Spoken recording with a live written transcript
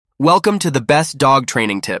Welcome to the Best Dog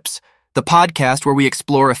Training Tips, the podcast where we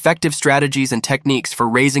explore effective strategies and techniques for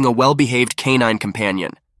raising a well-behaved canine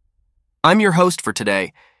companion. I'm your host for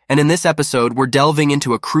today, and in this episode, we're delving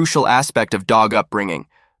into a crucial aspect of dog upbringing,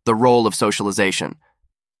 the role of socialization.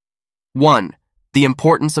 1. The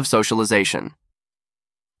importance of socialization.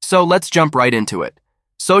 So let's jump right into it.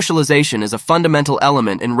 Socialization is a fundamental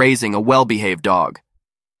element in raising a well-behaved dog.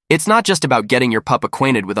 It's not just about getting your pup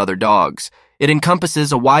acquainted with other dogs. It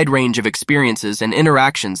encompasses a wide range of experiences and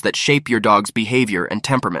interactions that shape your dog's behavior and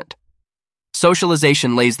temperament.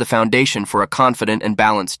 Socialization lays the foundation for a confident and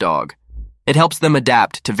balanced dog. It helps them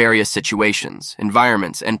adapt to various situations,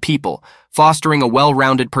 environments, and people, fostering a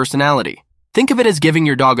well-rounded personality. Think of it as giving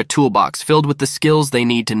your dog a toolbox filled with the skills they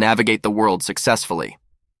need to navigate the world successfully.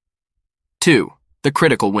 2. The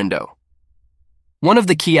critical window. One of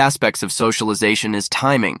the key aspects of socialization is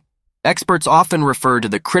timing. Experts often refer to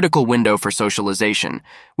the critical window for socialization,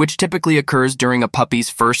 which typically occurs during a puppy's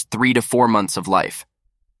first 3 to 4 months of life.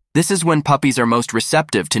 This is when puppies are most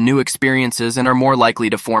receptive to new experiences and are more likely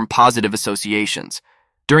to form positive associations.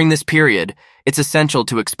 During this period, it's essential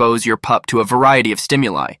to expose your pup to a variety of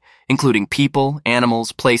stimuli, including people,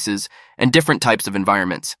 animals, places, and different types of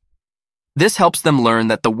environments. This helps them learn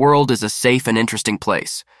that the world is a safe and interesting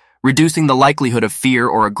place, reducing the likelihood of fear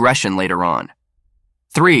or aggression later on.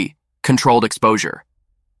 3. Controlled exposure.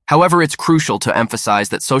 However, it's crucial to emphasize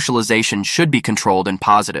that socialization should be controlled and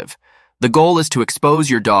positive. The goal is to expose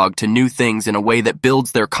your dog to new things in a way that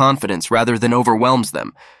builds their confidence rather than overwhelms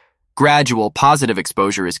them. Gradual, positive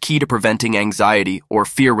exposure is key to preventing anxiety or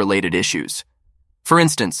fear-related issues. For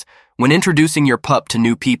instance, when introducing your pup to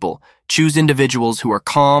new people, choose individuals who are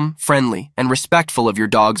calm, friendly, and respectful of your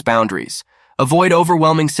dog's boundaries. Avoid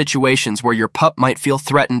overwhelming situations where your pup might feel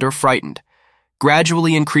threatened or frightened.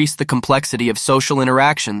 Gradually increase the complexity of social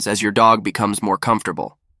interactions as your dog becomes more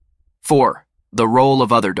comfortable. 4. The role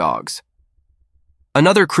of other dogs.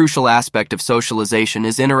 Another crucial aspect of socialization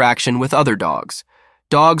is interaction with other dogs.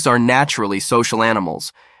 Dogs are naturally social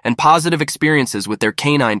animals, and positive experiences with their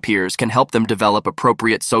canine peers can help them develop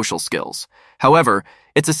appropriate social skills. However,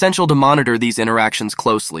 it's essential to monitor these interactions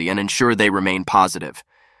closely and ensure they remain positive.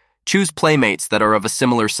 Choose playmates that are of a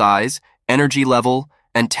similar size, energy level,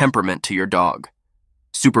 and temperament to your dog.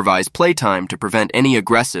 Supervise playtime to prevent any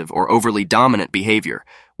aggressive or overly dominant behavior.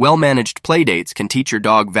 Well-managed playdates can teach your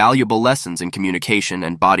dog valuable lessons in communication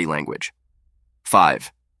and body language.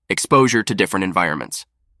 5. Exposure to different environments.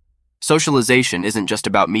 Socialization isn't just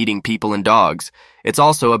about meeting people and dogs. It's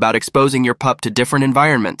also about exposing your pup to different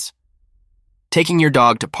environments. Taking your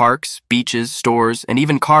dog to parks, beaches, stores, and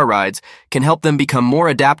even car rides can help them become more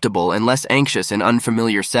adaptable and less anxious in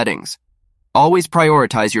unfamiliar settings. Always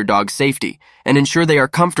prioritize your dog's safety and ensure they are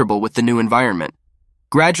comfortable with the new environment.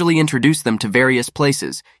 Gradually introduce them to various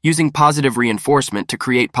places, using positive reinforcement to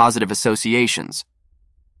create positive associations.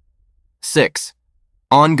 6.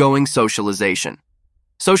 Ongoing socialization.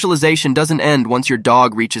 Socialization doesn't end once your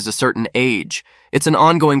dog reaches a certain age. It's an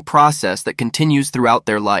ongoing process that continues throughout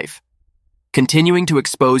their life. Continuing to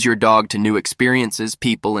expose your dog to new experiences,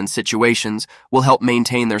 people, and situations will help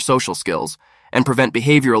maintain their social skills and prevent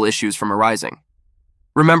behavioral issues from arising.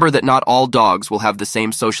 Remember that not all dogs will have the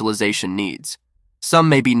same socialization needs. Some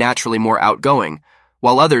may be naturally more outgoing,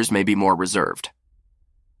 while others may be more reserved.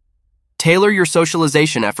 Tailor your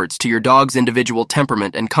socialization efforts to your dog's individual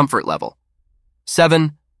temperament and comfort level.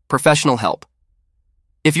 7. Professional help.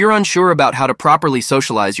 If you're unsure about how to properly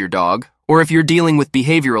socialize your dog, or if you're dealing with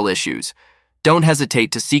behavioral issues, don't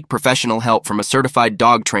hesitate to seek professional help from a certified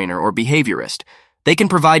dog trainer or behaviorist. They can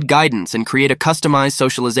provide guidance and create a customized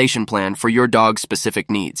socialization plan for your dog's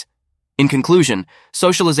specific needs. In conclusion,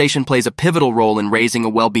 socialization plays a pivotal role in raising a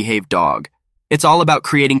well-behaved dog. It's all about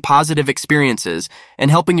creating positive experiences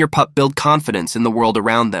and helping your pup build confidence in the world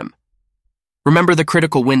around them. Remember the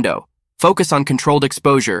critical window. Focus on controlled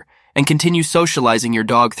exposure and continue socializing your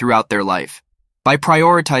dog throughout their life. By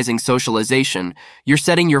prioritizing socialization, you're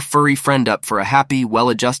setting your furry friend up for a happy,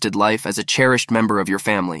 well-adjusted life as a cherished member of your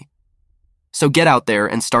family. So get out there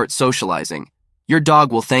and start socializing. Your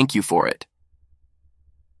dog will thank you for it.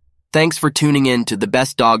 Thanks for tuning in to the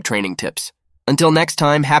Best Dog Training Tips. Until next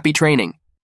time, happy training.